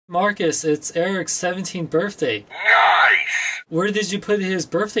Marcus, it's Eric's 17th birthday. Nice! Where did you put his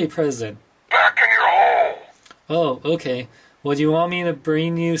birthday present? Back in your hole! Oh, okay. Well, do you want me to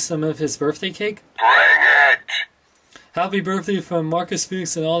bring you some of his birthday cake? Bring it! Happy birthday from Marcus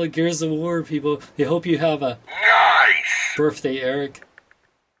Fuchs and all the Gears of War people. They hope you have a Nice! birthday, Eric.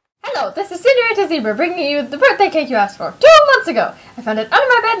 Hello, this is Senorita Zebra bringing you the birthday cake you asked for 2 months ago. I found it under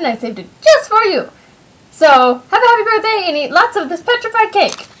my bed and I saved it just for you. So, have a happy birthday and eat lots of this petrified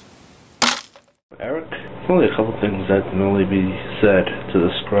cake. Eric, there's only a couple things that can only be said to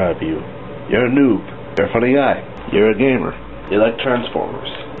describe you. You're a noob. You're a funny guy. You're a gamer. You like Transformers.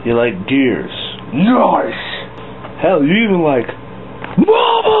 You like Gears. Nice! Hell, you even like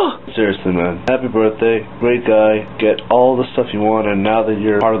Mama! Seriously, man. Happy birthday. Great guy. Get all the stuff you want, and now that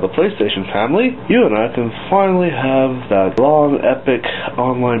you're part of the PlayStation family, you and I can finally have that long, epic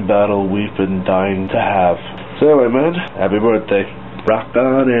online battle we've been dying to have. So anyway, man, happy birthday. Rock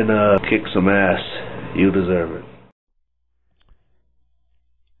on and kick some ass. You deserve it.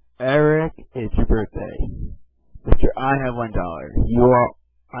 Eric, it's your birthday. Mr. Ihave1dollar. You are,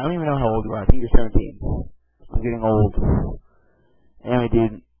 I don't even know how old you are. I think you're 17. I'm getting old. Anyway,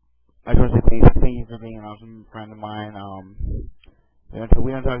 dude, I just want to say thank you for being an awesome friend of mine. We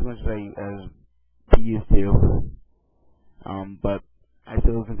don't talk as much as we used to. But I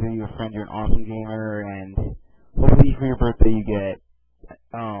still consider you a friend. You're an awesome gamer, and hopefully for your birthday you get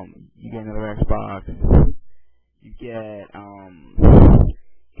another Xbox. You get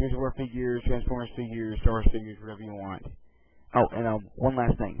Gears of War figures, Transformers figures, Star Wars figures, whatever you want. Oh, and one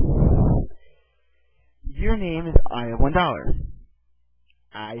last thing. Your name is Ihave1dollar.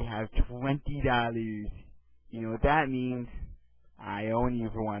 I have $20. You know what that means? I own you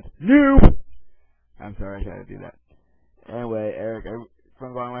for once. Noob! I'm sorry I tried to do that. Anyway, Eric, from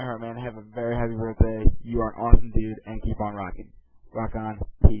the bottom of my heart, man, have a very happy birthday. You are an awesome dude, and keep on rocking. Rock on.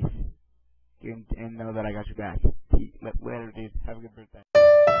 Peace. And know that I got your back. Later, dude. Have a good birthday.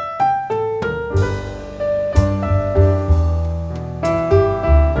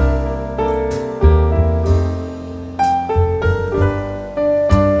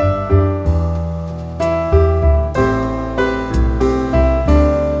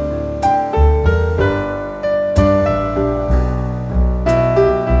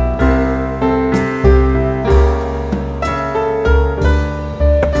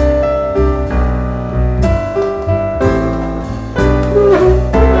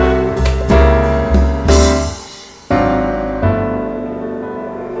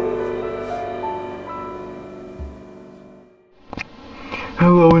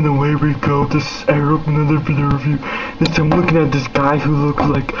 Hello, and away we go. This is Eric, another video review. This time I'm looking at this guy who looks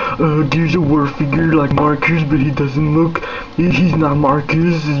like Gears of War figure, like Marcus, but he doesn't look, he's not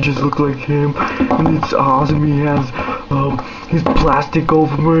Marcus, it just looks like him, and it's awesome. He has his plastic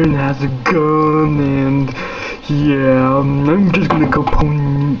over and has a gun, and yeah, I'm just gonna go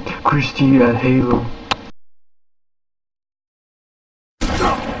pony Christy at Halo.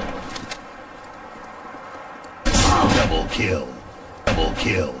 Double kill. Double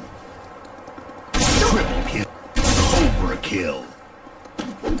kill. Triple kill. Overkill.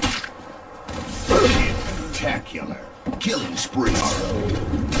 Spectacular. Killing spree.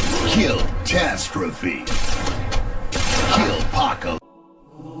 Kill catastrophe. Kill Paco.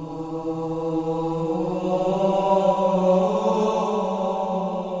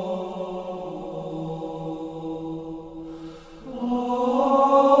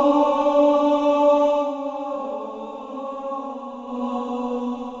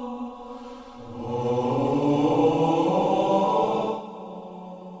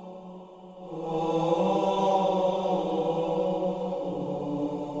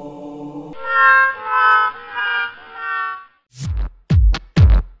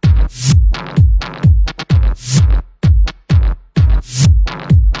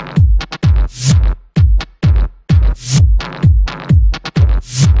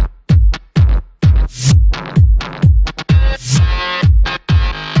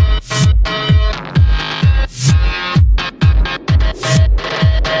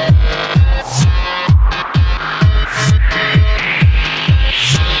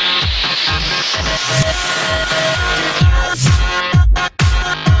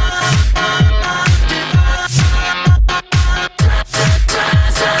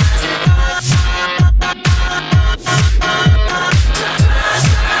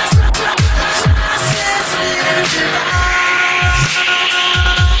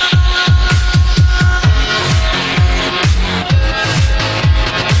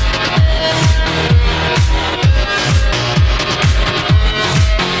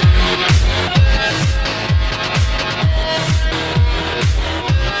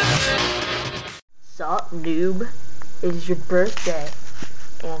 Stop, noob. It is your birthday.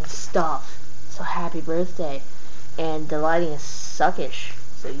 And stop. So happy birthday. And the lighting is suckish.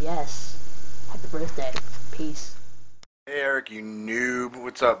 So yes. Happy birthday. Peace. Hey Eric, you noob.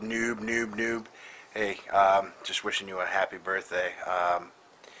 What's up, noob? Hey, just wishing you a happy birthday.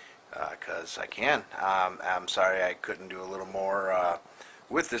 Cause I can. I'm sorry I couldn't do a little more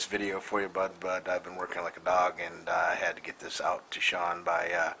with this video for you, bud, but I've been working like a dog, and I had to get this out to Sean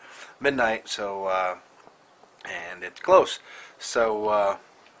by midnight, so, and it's close. So,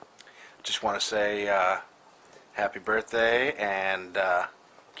 just want to say happy birthday, and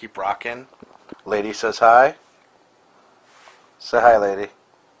keep rocking. Lady says hi. Say hi, lady.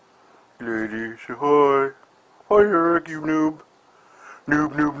 Lady, say hi. Hi, Eric, you noob.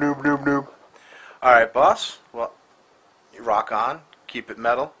 Noob. Alright, boss. Well, you rock on. Keep it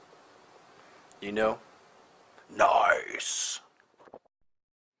metal. You know. Nice.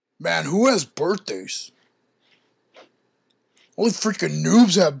 Man, who has birthdays? Only freaking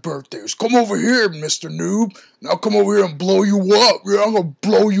noobs have birthdays. Come over here, Mr. Noob. Now come over here and blow you up. Yeah, I'm gonna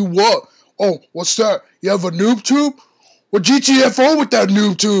blow you up. Oh, what's that? You have a noob tube? Well, GTFO with that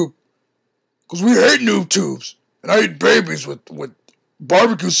noob tube. Because we hate noob tubes. And I eat babies with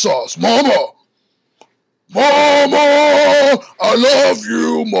barbecue sauce. Mama! Mama! I love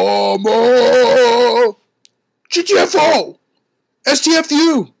you, Mama! GTFO!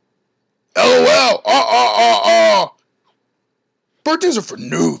 STFU! LOL! Birthdays are for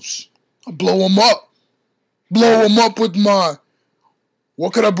noobs. I blow them up. Blow them up with my...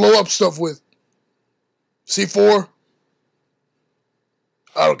 What could I blow up stuff with? C4?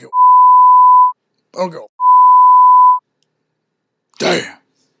 I don't give a Damn.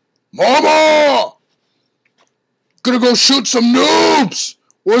 Mama! Gonna go shoot some noobs!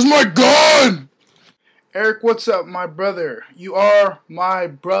 Where's my gun? Eric, what's up, my brother? You are my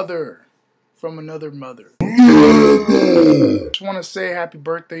brother from another mother. Just want to say happy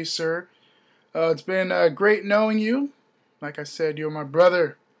birthday, sir. It's been great knowing you. Like I said, you're my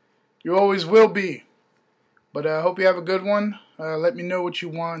brother. You always will be. But I hope you have a good one. Let me know what you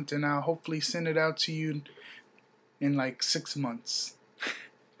want, and I'll hopefully send it out to you in like 6 months.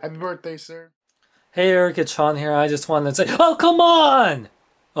 Happy birthday, sir. Hey Eric, it's Sean here. I just wanted to say, oh, come on!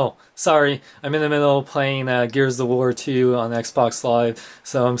 Oh, sorry. I'm in the middle of playing Gears of War 2 on Xbox Live,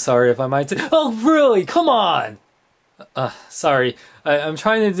 so I'm sorry if I might say, oh, really? Come on! Sorry. I'm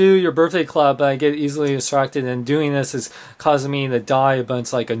trying to do your birthday club, but I get easily distracted, and doing this is causing me to die a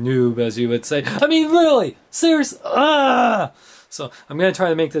bunch like a noob, as you would say. I mean, really? Seriously? So I'm going to try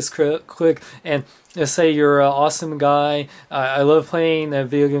to make this quick and just say you're an awesome guy. I love playing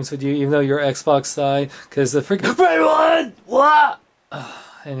video games with you, even though you're Xbox side, because the freaking... What?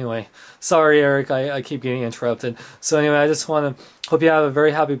 Anyway, sorry Eric, I keep getting interrupted. So anyway, I just want to hope you have a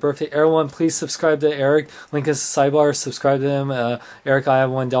very happy birthday. Everyone, please subscribe to Eric. Link is sidebar. Subscribe to him. Eric,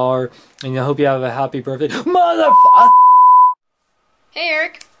 Ihave1dollar. And I hope you have a happy birthday. Motherfucker! Hey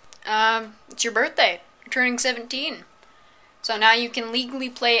Eric, it's your birthday. You're turning 17. So now you can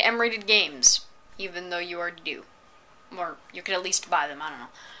legally play M-rated games, even though you already do. Or you could at least buy them, I don't know.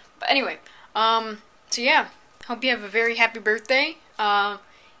 But anyway, so yeah, hope you have a very happy birthday.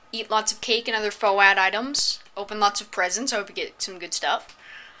 Eat lots of cake and other FOAD items. Open lots of presents. I hope you get some good stuff.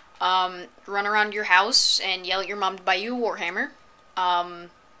 Run around your house and yell at your mom to buy you a Warhammer.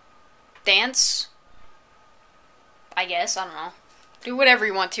 Dance. I guess, I don't know. Do whatever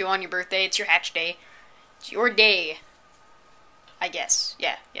you want to on your birthday. It's your hatch day. It's your day. I guess.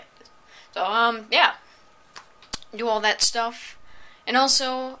 Yeah. So, yeah. Do all that stuff. And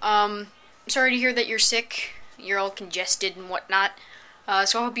also, sorry to hear that you're sick. You're all congested and whatnot.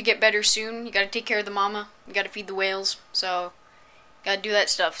 So I hope you get better soon. You gotta take care of the mama. You gotta feed the whales. So, gotta do that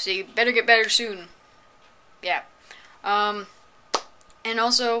stuff. So you better get better soon. Yeah. And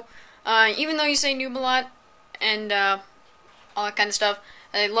also, even though you say noob a lot, and, all that kind of stuff,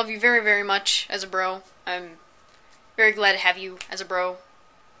 I love you very, very much as a bro. I'm very glad to have you as a bro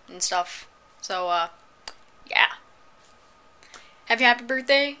and stuff. So, yeah. Happy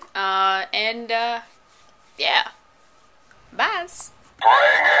birthday, and, yeah. Bye.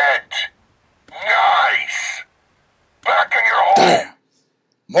 Bring it! Nice! Back in your hole! Damn!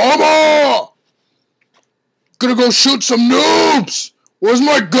 Mama! Gonna go shoot some noobs! Where's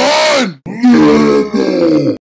my gun?